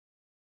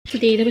ส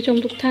วัสดีท่านผู้ชม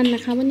ทุกท่านน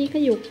ะคะวันนี้ก็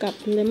อยู่กับ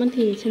เลมอน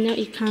ทีชาแนล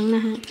อีกครั้งน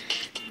ะคะ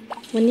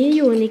วันนี้อ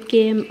ยู่ในเก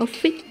ม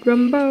Office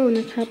Rumble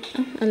นะครับ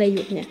อะไรอ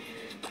ยู่เนี่ย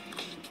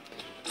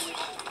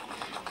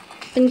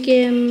เป็นเก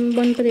มบ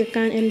นปฏิบัติก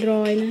าร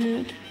Android นะคะ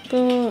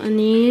ก็อัน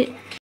นี้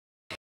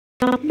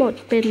รับบท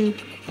เป็น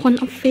คน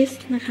ออฟฟิศ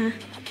นะคะ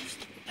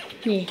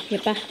นี่เห็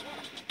นปะ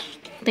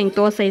แต่ง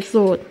ตัวใส่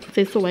สูท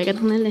สวยๆกัน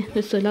ทั้งนั้นเลย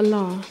สวยๆห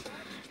ล่อ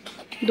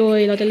ๆโดย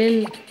เราจะเล่น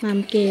ตาม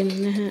เกม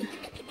นะคะ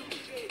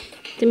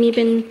จะมีเ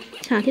ป็น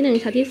ฉากที่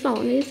1ฉากที่2ฉา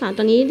กที่3ต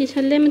อนนี้ดิฉั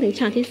นเล่นมาถึง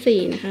ฉากที่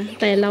4นะคะ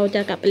แต่เราจ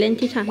ะกลับไปเล่น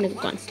ที่ฉาก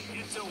1ก่อน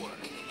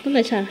ตั้งแ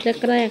ต่ฉาก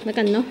แรกๆแล้ว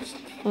กันเนาะ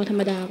เอาธรร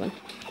มดาก่อน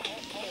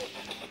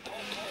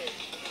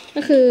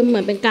ก็คือเหมื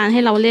อนเป็นการใ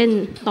ห้เราเล่น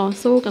ต่อ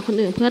สู้กับคน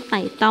อื่นเพื่อไ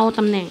ต่เต้าต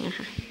ำแหน่งอะ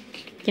ค่ะ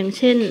อย่างเ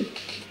ช่น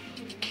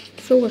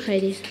สู้กับใคร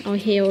ดีเอา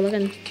เฮลแล้วกั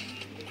น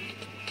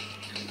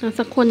เอา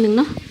สักคนหนึ่งเ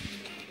นาะ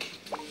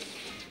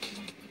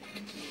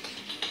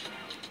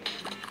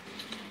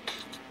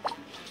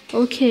โ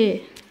อเค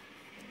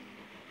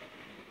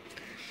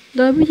โ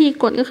ดยวิธี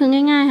กดก็คือ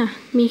ง่ายๆค่ะ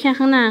มีแค่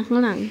ข้างหน้าข้า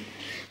งหลัง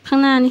ข้าง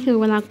หน้านี่คือ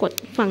เวลากด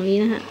ฝั่งนี้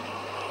นะฮะ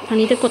ฝั่ง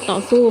นี้จะกดต่อ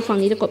สู้ฝั่ง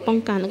นี้จะกดป้อง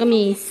กันแล้วก็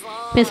มี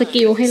เป็นส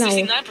กิลให้เรา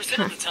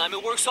ค่ะ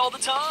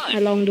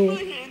ลองดู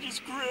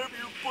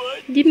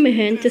Dip my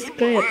hand just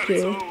grab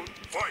you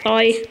ต่อ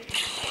ย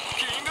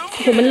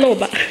ผมมันหลบ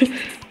อะ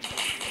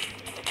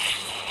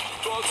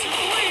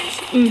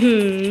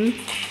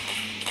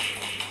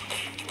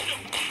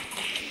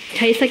ใ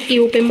ช้สกิ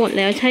ลไปหมดแ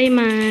ล้วใช่ไห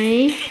ม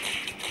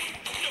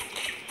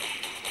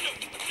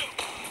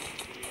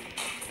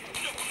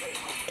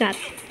จัด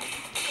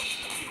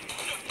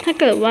ถ้า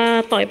เกิดว่า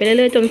ต่อยไปเรื่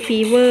อยๆจนฟี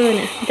เวอร์เ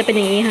นี่ยจะเป็นอ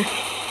ย่างนี้ค่ะ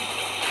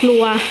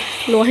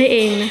รัวให้เอ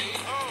งนะ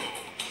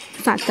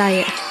สะใจ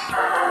อะ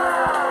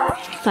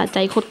สะใจ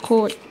โค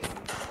ตร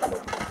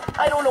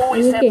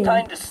นี่เก่งแ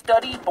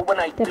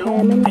ต่แพ้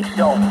ไม่เ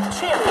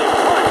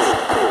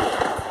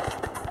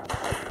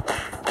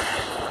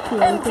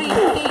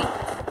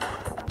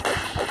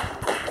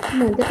ห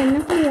มือนจะเป็นนั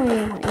กมวย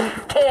อะค่ะเนี่ย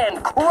ใ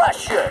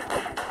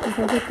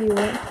ช้สกิล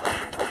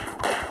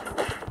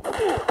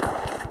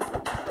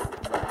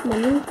เหมือน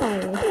ยิ่งต่อย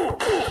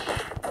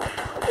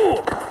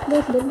เลือ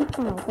ดลดหรือเป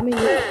ล่าก็ไม่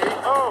รู้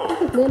รู้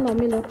สึกเลือดเรา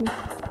ไม่ลดนะ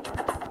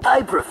I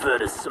prefer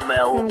to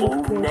smell au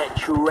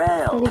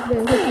natural.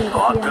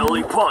 Hot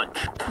belly punch.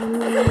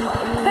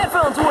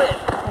 Headphones whip.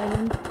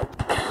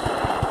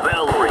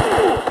 Bell ring.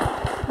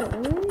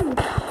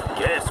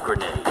 Gas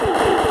grenade.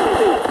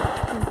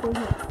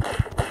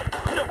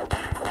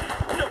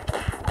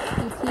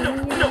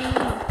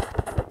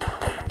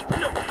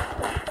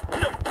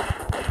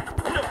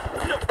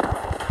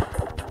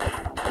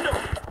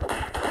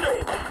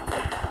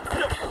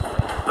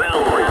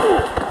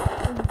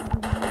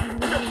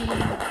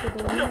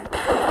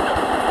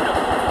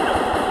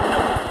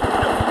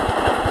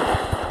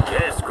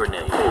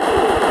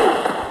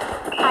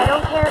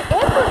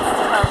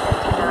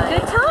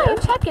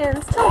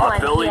 Hot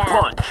belly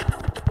punch.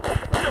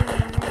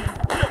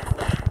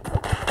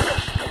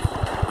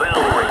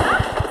 Bell ring.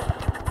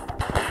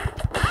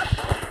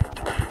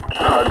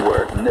 Hard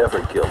work never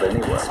killed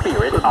anyone.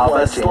 Spirit of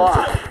a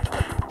slot.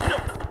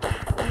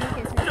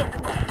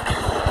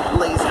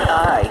 Lazy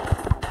eye.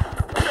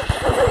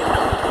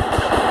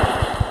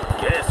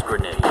 Gas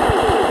grenade.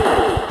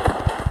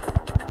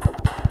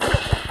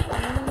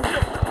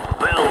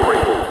 Bell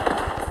ring.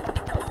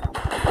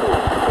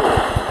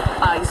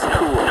 Ice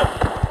cool.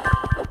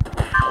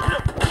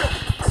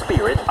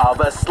 Spirit of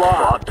a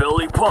slot. Hot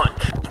belly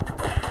punch.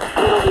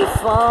 It'll be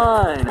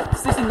fine.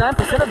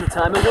 69% of the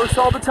time it works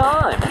all the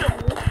time.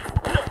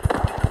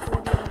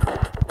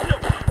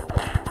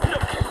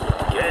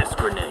 Gas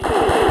grenade.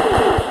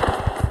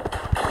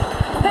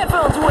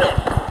 Headphones whip.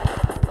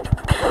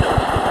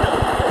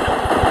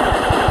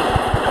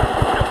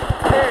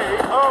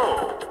 KO.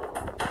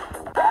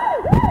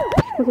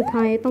 คนสุด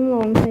ท้ายต้องล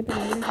องใช้แบ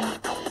บนี้นะคะ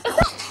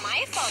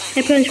ใ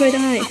ห้เพื่อนช่วยไ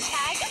ด้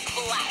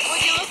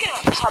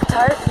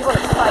Pop-Tart, you want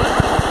to fight?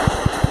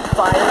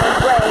 Fire and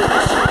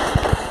rage.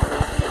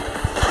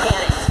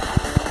 Panic.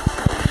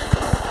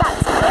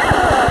 That's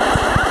terrible.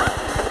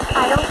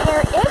 I don't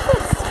care if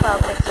it's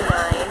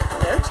 12:59.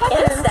 No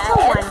check-ins till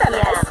 1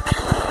 p.m.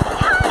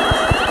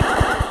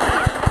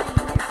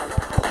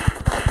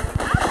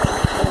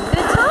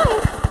 Good time.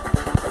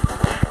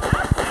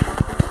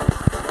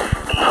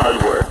 Hard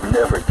work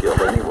never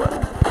killed anyone.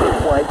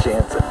 Why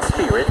chance it?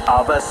 Spirit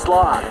of a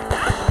slot.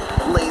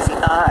 Lazy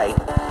eye.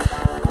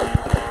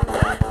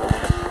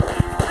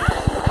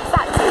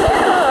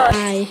 ต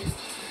าย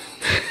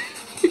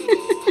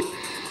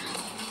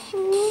โ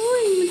อ้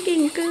ยมันเก่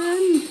งเกิ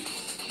น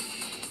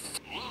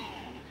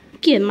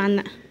เกลียดมัน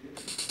อะ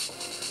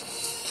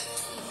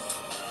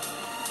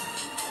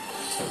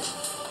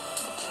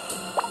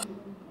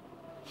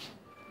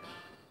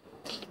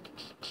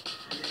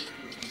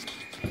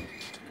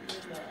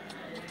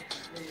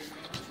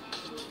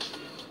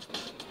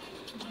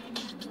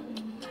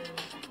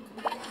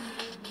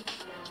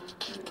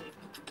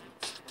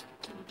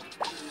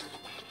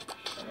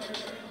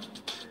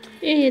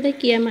ได้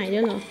เกียร์ใหม่ด้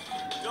วยเหรอ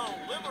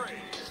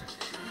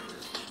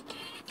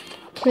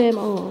เคลม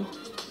ออก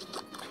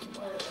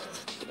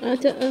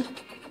จะ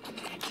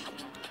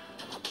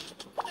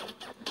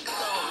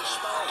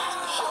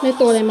ได้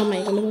ตัวอะไรมาใหม่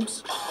กันไม่รู้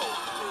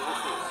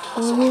โ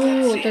อ้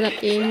จะดับ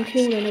เอง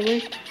คู่เลยนะเว้ย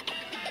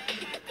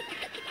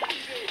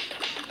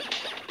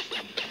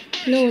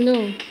no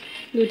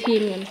ดูที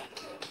มกัน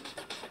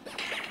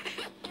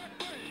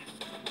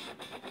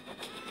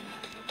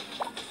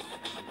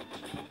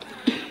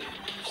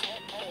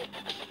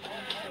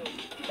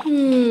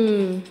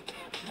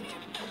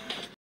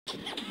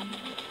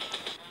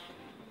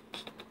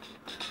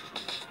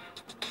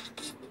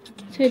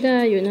ใช้ได้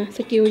อยู่นะส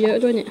กิลเยอะ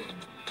ด้วยเนี่ย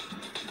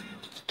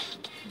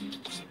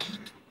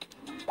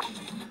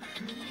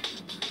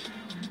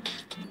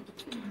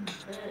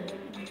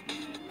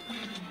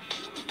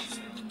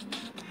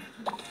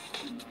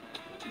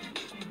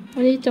อั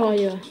นนี้จอย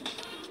อยู่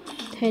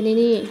แทน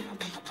นี่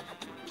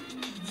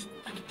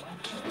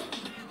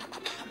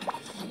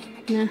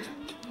นะ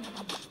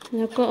แ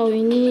ล้วก็เอาไ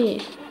อ้นี่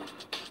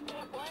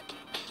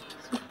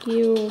สกิ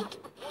ล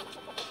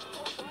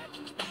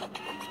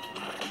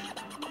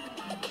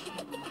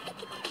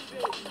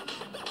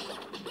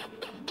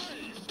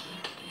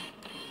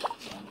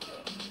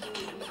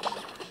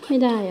ไม่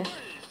ได้อะ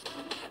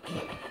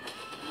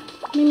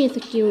ไม่มีส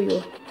กิลอยู่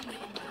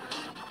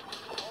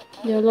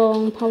เดี๋ยวลอง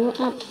power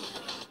up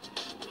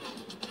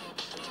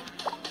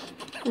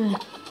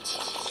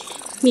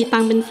มีตั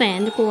งค์เป็นแสน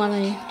จะกลัวอะไร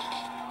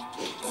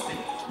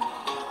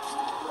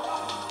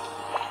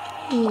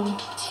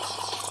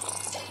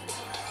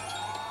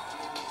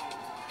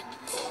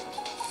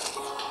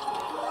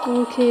โอ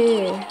เค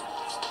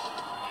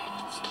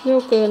เวล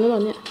เกินแล้วเหร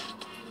อเนี่ย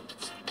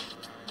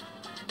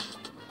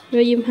เว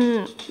ล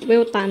25เว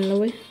ลตันแล้ว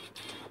เว้ย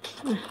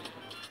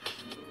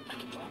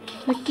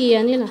แล้วเกีย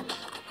ร์นี่ล่ะ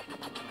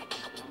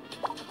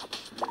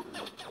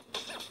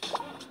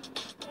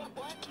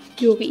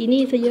อยู่กับอี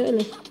นี่ซะเยอะเ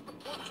ลย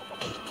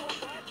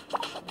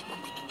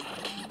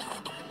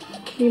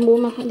รีโมท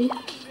มาค่ะดิ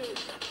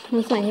ม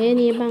าใส่ให้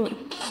นี้บ้าง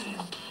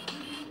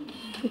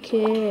โอเค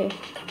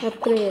อัป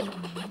เกรด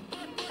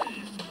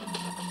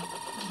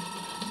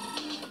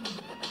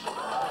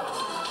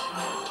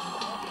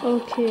โอ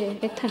เค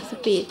attack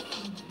speed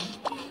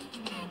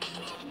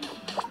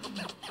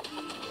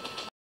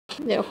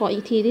เดี๋ยวขออี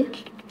กทีดิ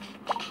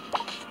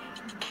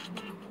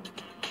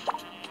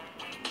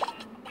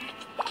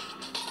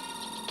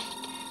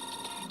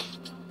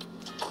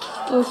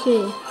โอเค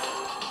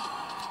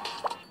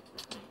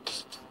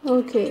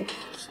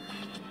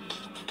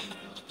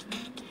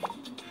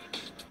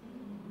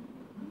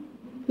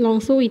ลอง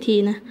สู้อีกที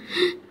นะ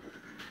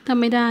ถ้า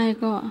ไม่ได้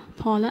ก็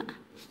พอละ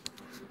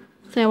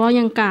แต่ว่า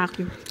ยังกากอ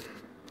ยู่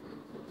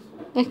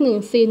แอค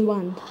1ซีน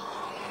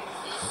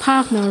1ภา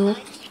คนรก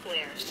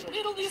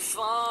It'll be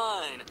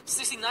fine.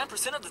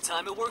 69% of the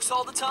time it works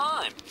all the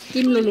time.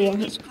 จิ้มรัว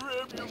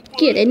ๆเ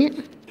กลียดไอ้เนี่ย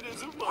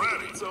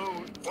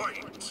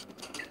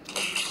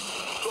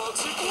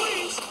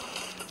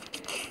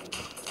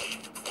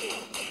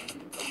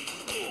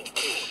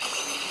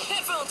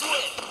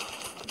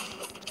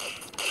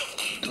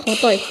ขอ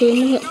ต่อยคืน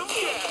นะเถอะ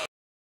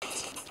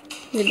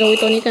เดี๋ยวโดย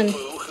ตัวนี้กัน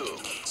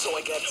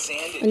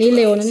อันนี้เ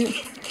ร็วนะเนี่ย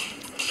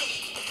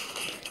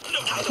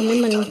ทำให้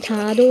มันช้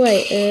าด้วย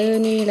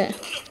นี่แหละ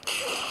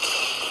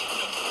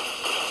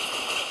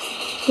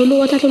รั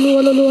วๆถ้ารัว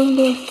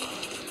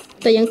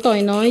แต่ยังต่อย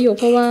น้อยอยู่เ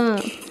พราะว่า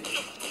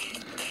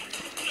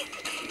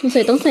ต้อง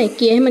ใส่เ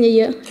กียร์ให้มัน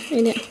เยอะๆไอ้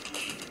เนี่ย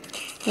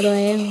แร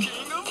ง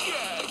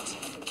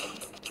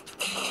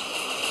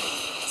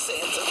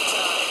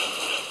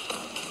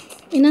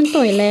ไอ้นั่น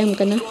ต่อยแรงเหมือน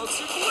กันนะ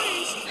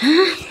ฮะ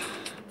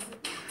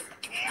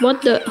what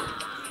the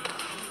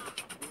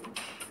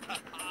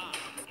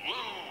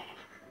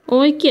โ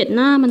อ้ยเกลียดห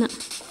น้ามันอะ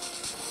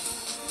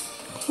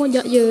โคตรเย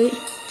อะเย้ย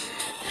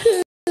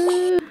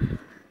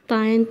ต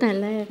ายตั้งแต่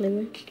แรกเลยเ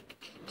ว้ย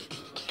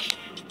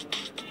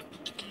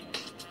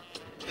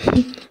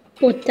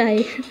ปวดใจ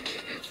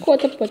โคตร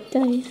จะปวดใจ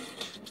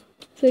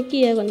ซื้อเ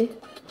กียร์ก่อนดิ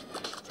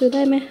ซื้อไ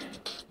ด้ไหม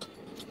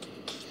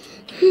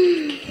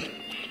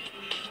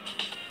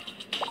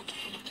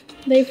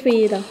ได้ฟรี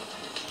เหรอ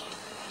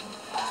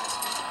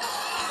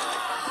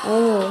โอ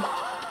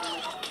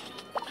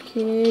เค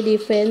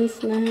defense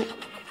นะฮะ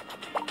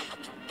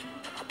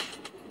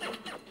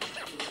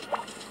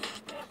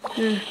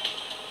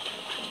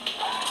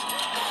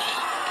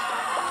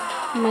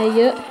มาเ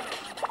ยอะ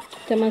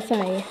จะมาใ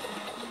ส่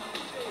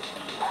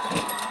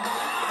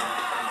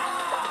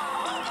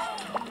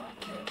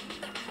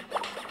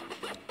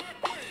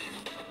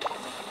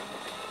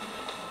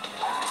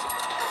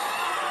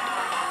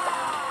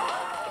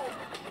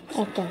อ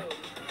อกก่อน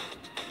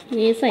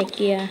นี้ใส่เ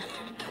กียร์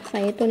ใส่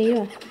ตัวนี้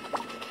ว่ะ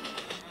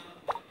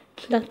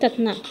ดักจัด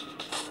หนัก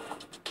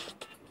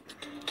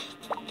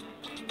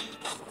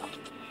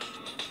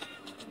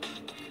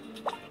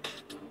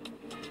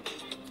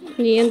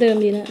นี้อันเดิม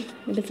ดีแล้ว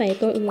เดี๋ยวไปใส่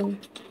ตัวอื่น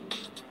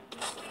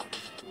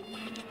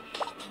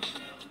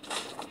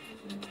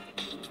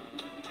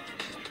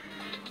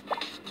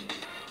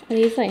อัน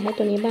นี้ใส่ให้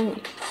ตัวนี้บ้าง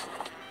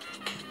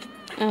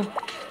อ้าว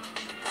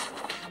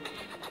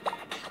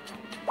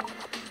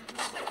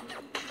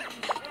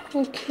โอ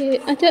เค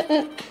อาจจะ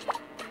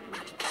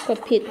กด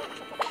ผิด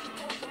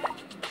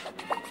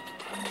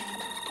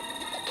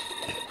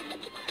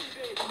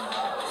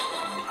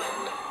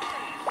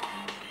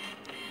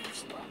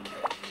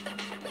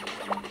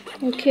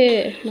โอเค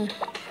มา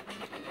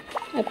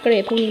อัปเกร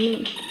ดพวกนี้มั่ง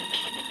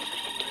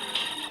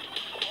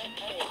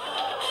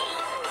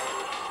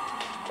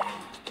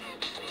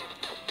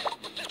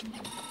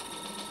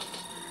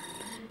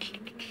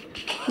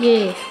เย่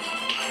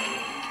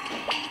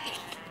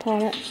พอ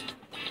ละ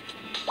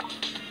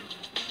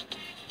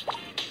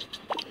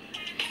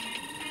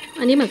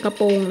อันนี้เหมือนกระโ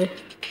ปรงเลย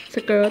ส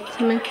เกิร์ตใ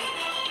ช่ไหม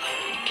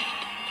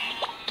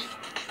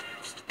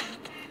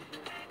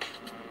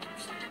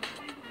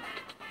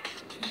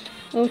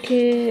โอเค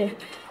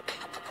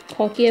ข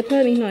อเกียร์เพิ่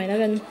มอีกหน่อยแล้ว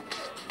กัน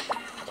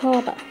ชอ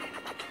บอะ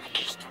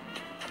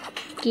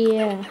เกีย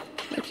ร์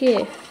โอเค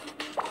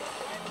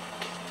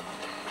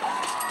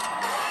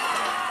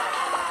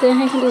เตือนใ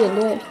ห้คนอื่น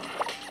ด้วย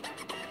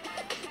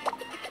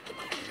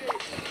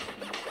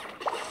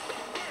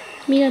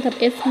มีระดับ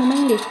S มามั่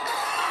งดิ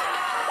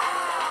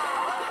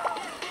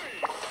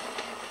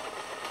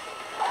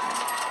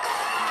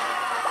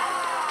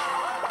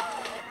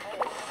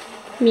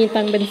มี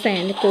ตังค์เป็นแส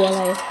นในกลัวอะไ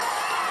ร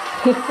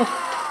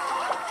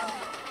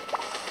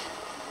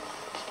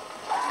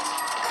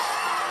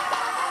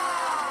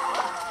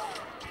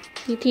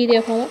ทีเดี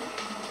ยวพอ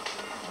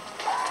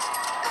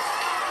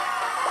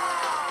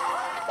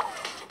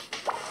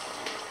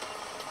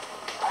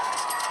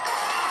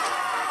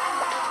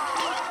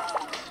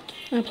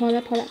แ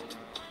ล้วพอแล้ว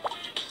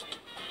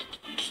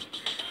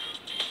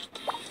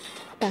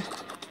ป่ะ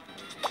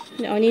เ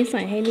ดี๋ยวเอานี้ใ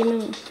ส่ให้ดิมั่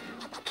ง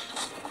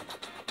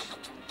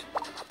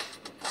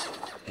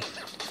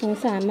สง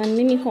สารมันไ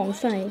ม่มีของ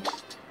ใส่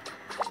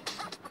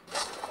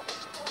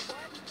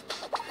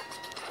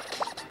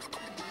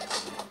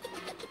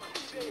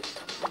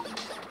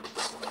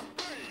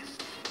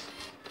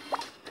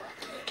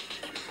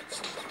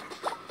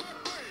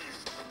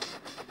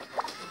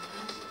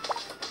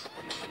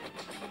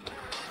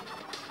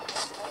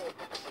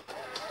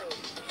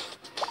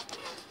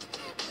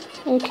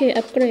โอเค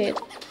อัปเกรด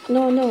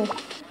no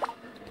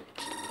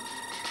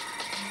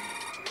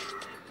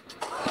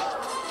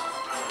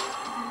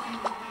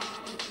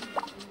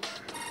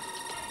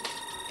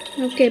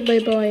โอเค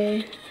บ่อย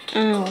ๆ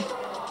อ้าว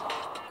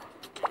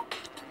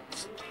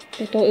ไป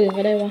ตัวอื่น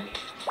ก็ได้วะ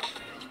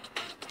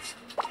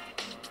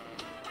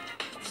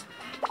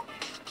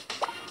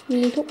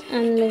มีทุกอั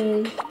นเลย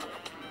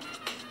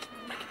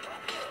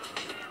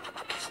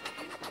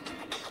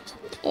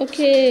โอเค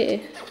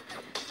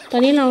ตอ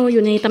นนี้เราอ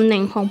ยู่ในตำแหน่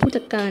งของผู้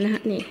จัดการนะค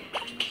ะนี่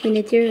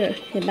manager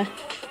เห็นปะ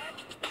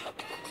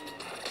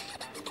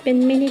เป็น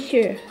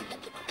manager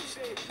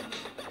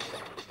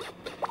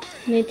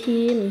ใน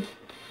ทีม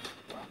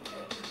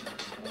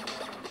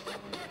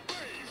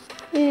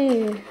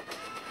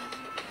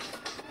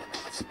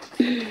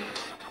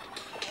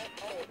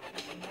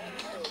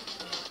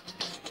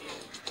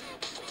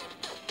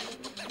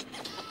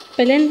ไป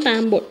เล่นตา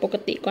มบทปก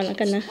ติก่อนแล้ว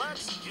กันนะ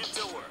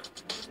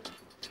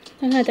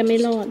ถ้าทางจะไม่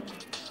รอด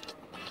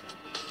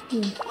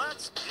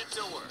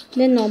เ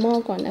ล่น normal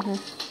ก่อนนะคะ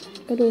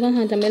ก็ดูท่าท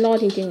างจะไม่รอด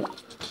จริงๆ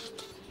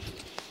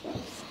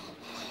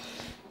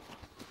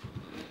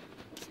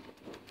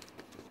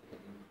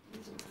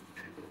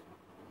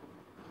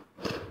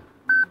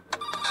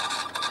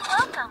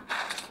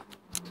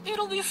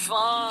It'll be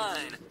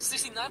fine.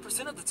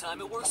 69% of the time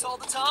it works all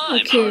the time. โอ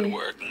เค Hard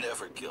work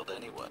never killed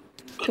anyone.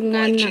 ทำง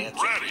านหนัก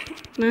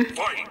นะ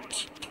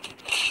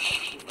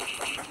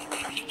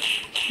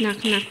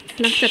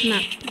หนักจัดหนั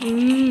ก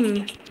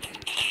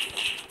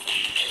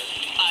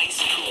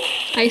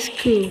Ice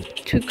cool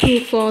too cool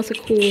for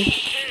school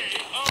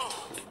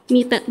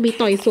มี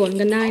ต่อยสวน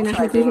กันได้นะเ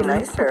มื่อกี้เห็นไหม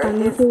สตัน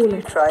ไม่คู่เล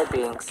ย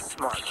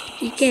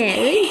อีแก่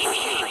เอ้ย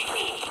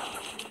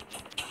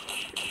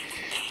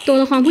ตัว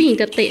ละครผู้หญิง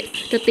จะ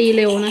ตีเ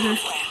ร็วนะคะ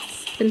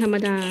เป็นธรรม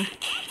ดา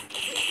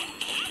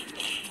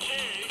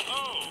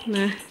น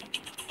ะ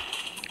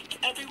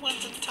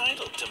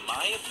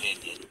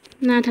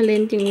น่าทะเล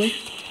นจริงเว้ย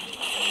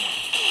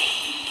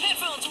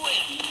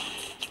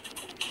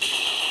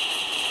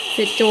เส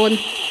ร็จโจร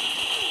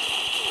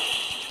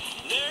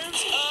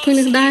เพิ่ง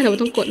นึกได้แต่ว่า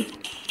ต้องกด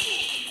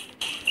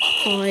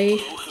ต่อย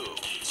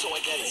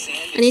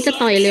อันนี้จะ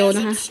ต่อยเร็วน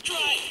ะคะ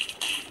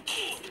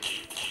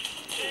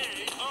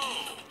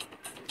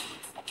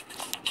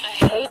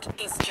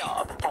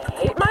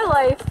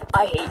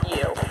I hate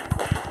you.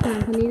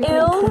 คนนี้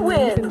Ill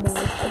winds.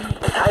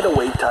 Tidal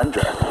wave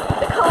tundra.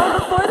 The calm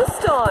before the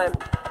storm.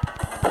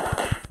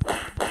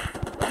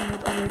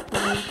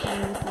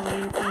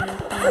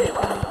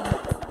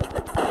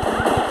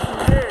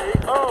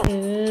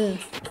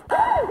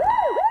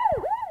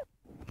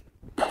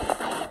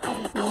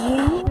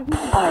 You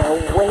are a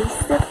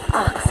waste of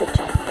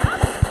oxygen.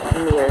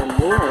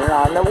 Mirror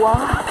on the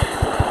wall.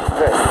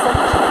 Versace.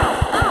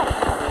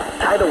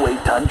 Tidal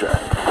wave tundra.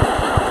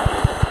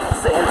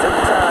 Sands of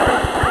time.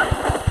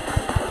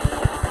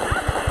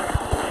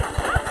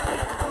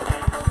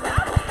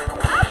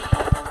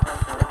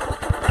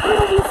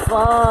 It'll be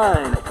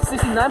fine.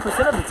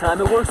 69% of the time,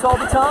 it works all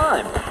the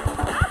time.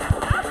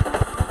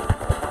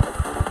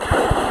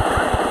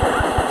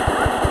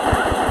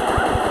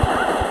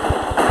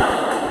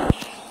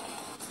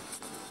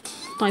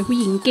 ต่อยผู้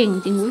หญิงเก่ง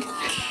จริงเว้ย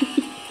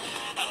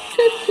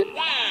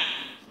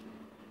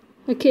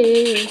โอเค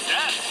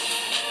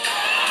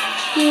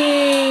เย้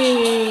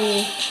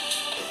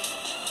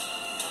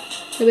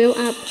เลเวล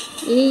อัพ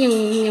นี่ยัง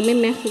ไม่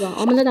แม็กซ์หรอ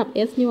อ๋อมันระดับ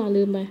S นี่หว่า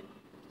ลืมไป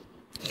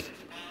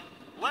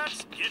Let's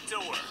get to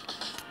work.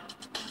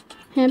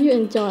 Have you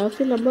enjoyed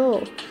office level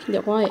เดี๋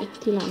ยวค่อย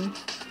ทีหลัง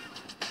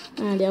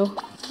เดี๋ยว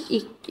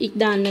อีก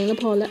ด่านหนึ่งก็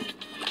พอละ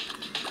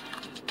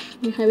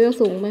มีใครเวล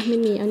สูงไหมไม่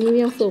มีอันนี้เว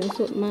ลสูง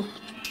สุดมา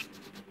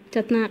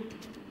จัดหนัก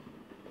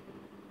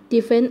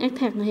defense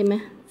attack นะเห็นไหม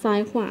ซ้าย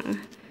ขวา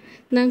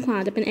ด้านขวา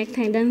จะเป็น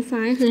attack ด้านซ้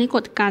ายคือให้ก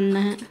ดกันน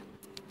ะฮะ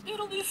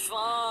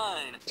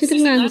ชื่อท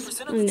ำงานเ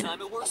นี่ย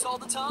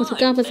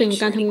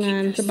69%การทำงา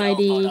นสบาย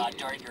ดี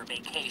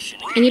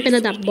อันนี้เป็นร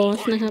ะดับบอส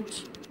นะครับ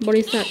บ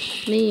ริษัท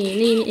นี่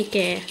ไอ้แก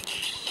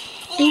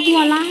ไอ้หั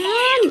วล้า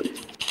น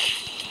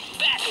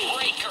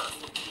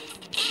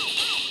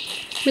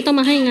ไม่ต้อง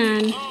มาให้งา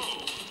น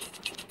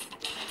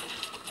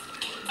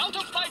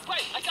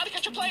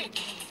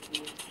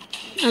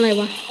อะไร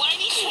วะ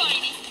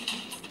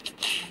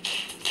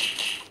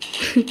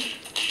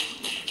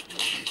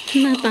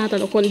หน้าตาแต่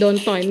ละคนโดน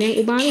ต่อยแม่ง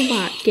อุบ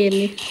าทเกม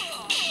นี้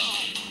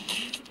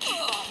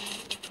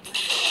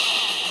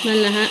นั่น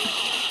แหละฮะ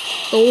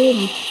ตูม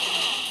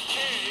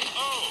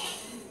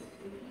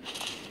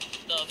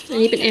อัน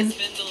นี้เป็น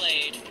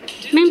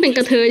แม่งเป็นก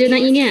ระเทยด้วยนะ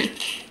อีเนี่ย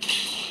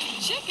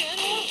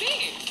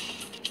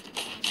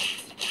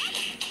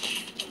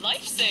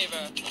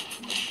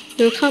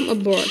Welcome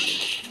aboard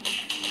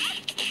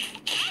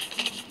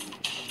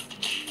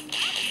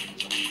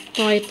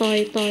ต่อย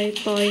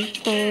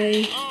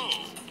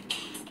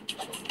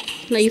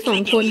เหลืออีก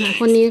2 คนค่ะ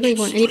คนนี้ก็อีก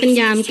คนอันนี้เป็น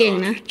ยามเก่ง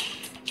นะ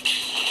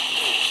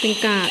เป็น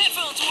กาด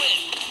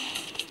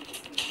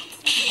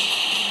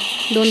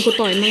โดนกู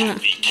ต่อยมั่งล่ะ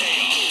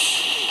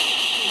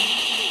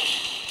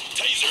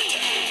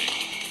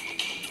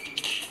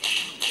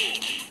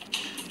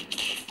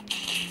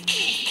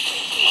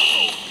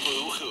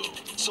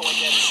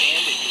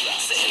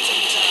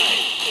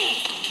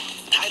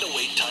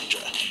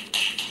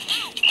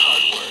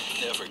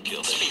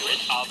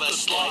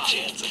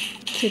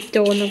เสร็จโจ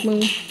รหรอกมึง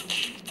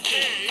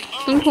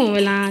ต้องถ่วงเว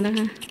ลานะค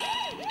ะ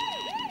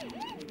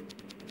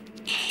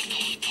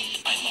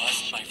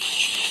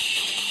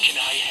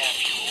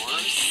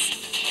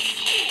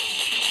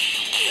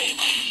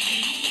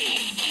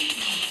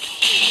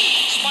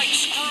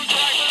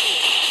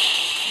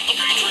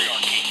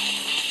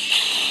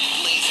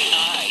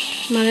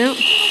มาแล้ว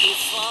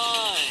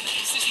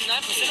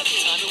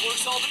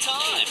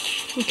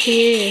โอเค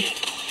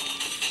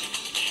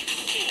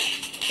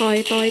ต่อย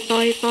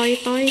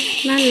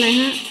นั่นเลย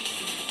ฮะ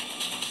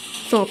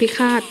สอบพิฆ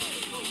าต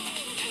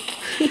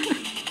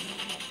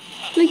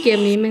เล่นเกม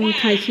นี้มัน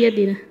คลายเครียด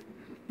ดีนะ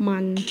มั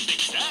น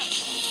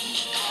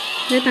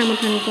ได้ตังค์มา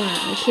1,000 กว่า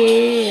โอเค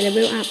เลเว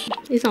ลอัพ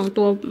อีก2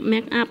 ตัวแม็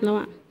กอัพแล้ว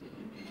อะ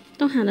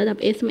ต้องหาระดับ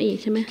S มาอีก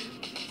ใช่ไหม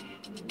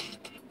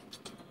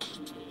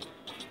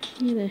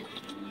นี่เลย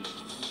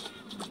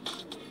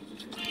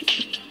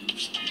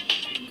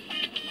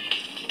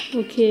โอ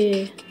เค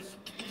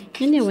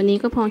งั้นเดี๋ยววันนี้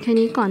ก็พอแค่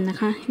นี้ก่อนนะ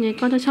คะยังไง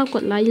ก็ถ้าชอบก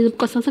ดไลค์อย่าลืม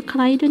กด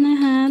subscribe ด้วยนะ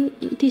คะ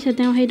ที่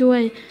channel ให้ด้ว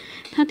ย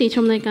ถ้าติช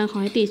มรายการขอ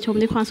ให้ติชม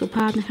ด้วยความสุภ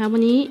าพนะคะวั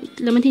นนี้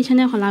แล้วมาที่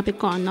channel ขอลาไป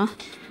ก่อนเนาะ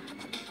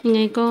ยังไ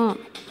งก็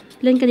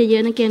เล่นกันเยอ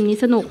ะๆนะเกมนี้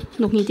สนุก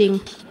จริง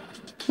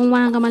ๆ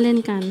ว่างๆก็มาเล่น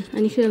กันอั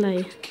นนี้คืออะไร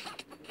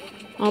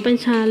อ๋อเป็น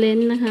ชาเลน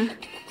จ์นะคะ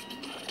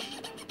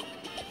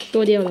ตั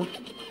วเดียวเหรอ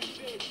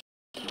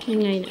ยั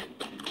งไงเนี่ย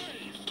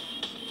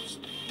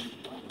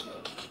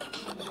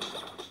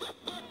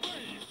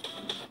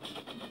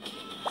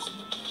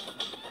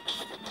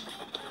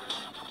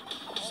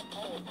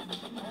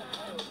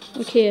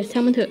โอเคช่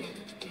างมันเถอะ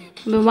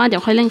เป็นว่าเดี๋ย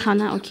วค่อยเล่นคราว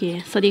หน้าโอเค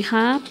สวัสดีค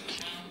รับ